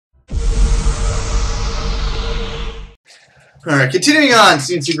All right, continuing on,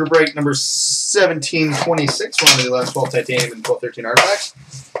 CNC group break number 1726. We're on to the last 12 titanium and 1213 artifacts.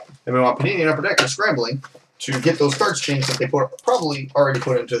 And we want Panini and Upper Deck are scrambling to get those cards changed that they probably already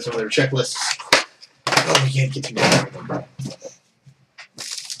put into some of their checklists. Oh, we can't get together.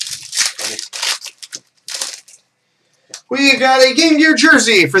 We've got a Game Gear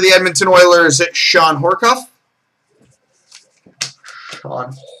jersey for the Edmonton Oilers, Sean Horcoff.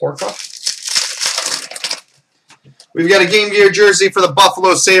 We've got a Game Gear jersey for the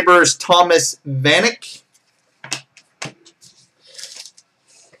Buffalo Sabres, Thomas Vanek.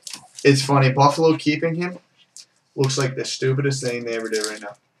 It's funny, Buffalo keeping him looks like the stupidest thing they ever did right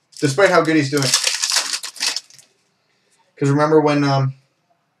now. Despite how good he's doing. Because remember when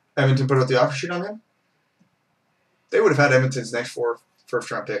Edmonton put out the offer sheet on him? They would have had Edmonton's next 4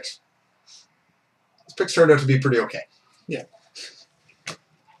 first-round picks. His picks turned out to be pretty okay. Yeah.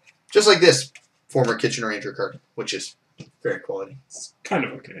 Just like this former Kitchener Ranger card, which is very quality. It's kind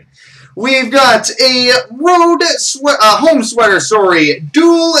of okay. We've got a home sweater,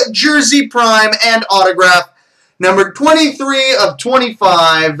 dual jersey prime and autograph, number 23 of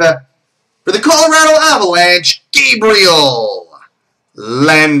 25 for the Colorado Avalanche, Gabriel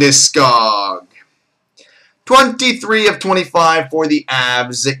Landeskog. 23 of 25 for the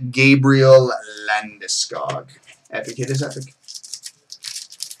Avs, Gabriel Landeskog. Epic hit is epic.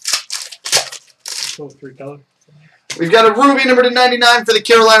 3 color. We've got a Ruby number /99 for the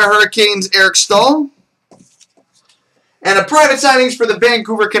Carolina Hurricanes, Eric Stahl. And a private signings for the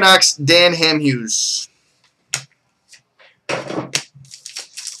Vancouver Canucks, Dan Hamhuis.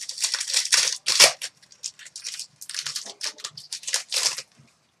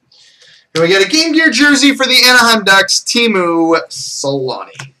 And we got a Game Gear jersey for the Anaheim Ducks, Teemu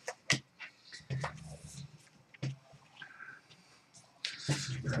Solani.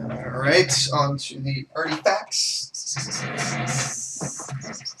 All right, on to the artifacts.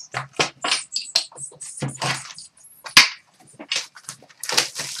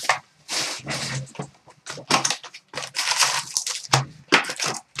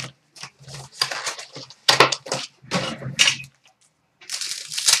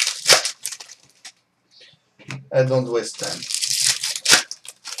 Don't waste time.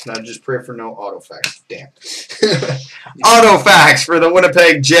 Now just pray for no autofacts. Damn. Autofacts for the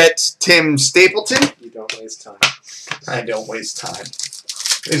Winnipeg Jets, Tim Stapleton. You don't waste time. I don't waste time.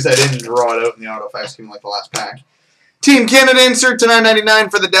 At least I didn't draw it out in the autofacts team like the last pack. Team Canada insert to /99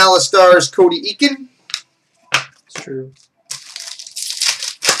 for the Dallas Stars, Cody Eakin. It's true.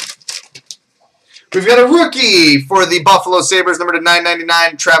 We've got a rookie for the Buffalo Sabres, number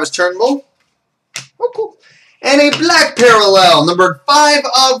 /999, Travis Turnbull. Oh, cool. And a black parallel, numbered 5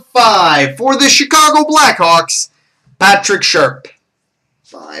 of 5 for the Chicago Blackhawks, Patrick Sharp.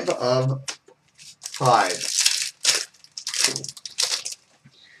 5 of 5.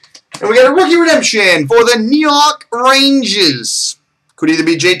 And we got a rookie redemption for the New York Rangers. Could either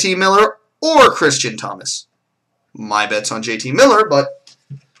be JT Miller or Christian Thomas. My bet's on JT Miller, but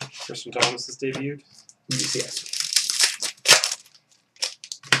Christian Thomas has debuted. yes.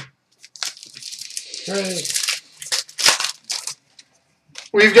 Hooray.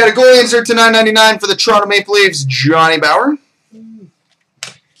 We've got a goalie insert to /999 for the Toronto Maple Leafs, Johnny Bauer.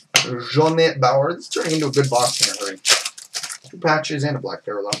 Johnny Bauer. This is turning into a good box in a hurry. 2 patches and a black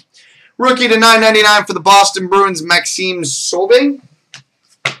parallel. Rookie to /999 for the Boston Bruins, Maxime Sauvé.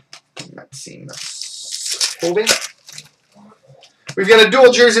 We've got a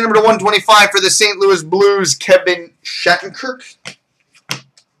dual jersey number /125 for the St. Louis Blues, Kevin Shattenkirk.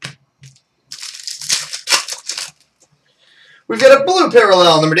 We've got a blue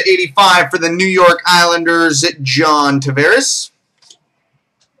parallel, number /85 for the New York Islanders, John Tavares.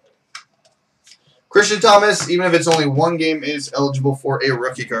 Christian Thomas, even if it's only 1 game, is eligible for a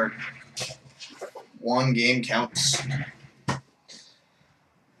rookie card. 1 game counts.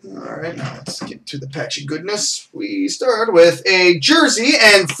 Alright, now let's get to the patchy goodness. We start with a jersey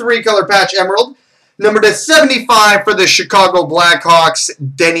and 3-color patch emerald. Number /75 for the Chicago Blackhawks,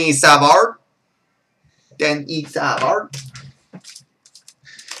 Denis Savard.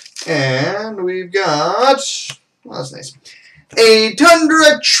 And we've got, well, that's nice, a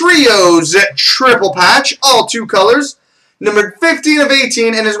Tundra Trios triple patch, all 2 colors, numbered 15 of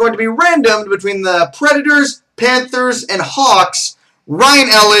 18, and is going to be randomed between the Predators, Panthers, and Hawks, Ryan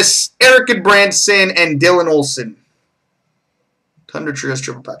Ellis, Eric Branson, and Dylan Olsen. Tundra Trios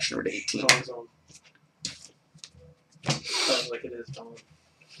triple patch, number 18. Sounds like it is, Tom.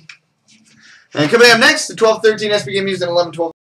 And coming up next, the 12-13 SP game used in 11-12.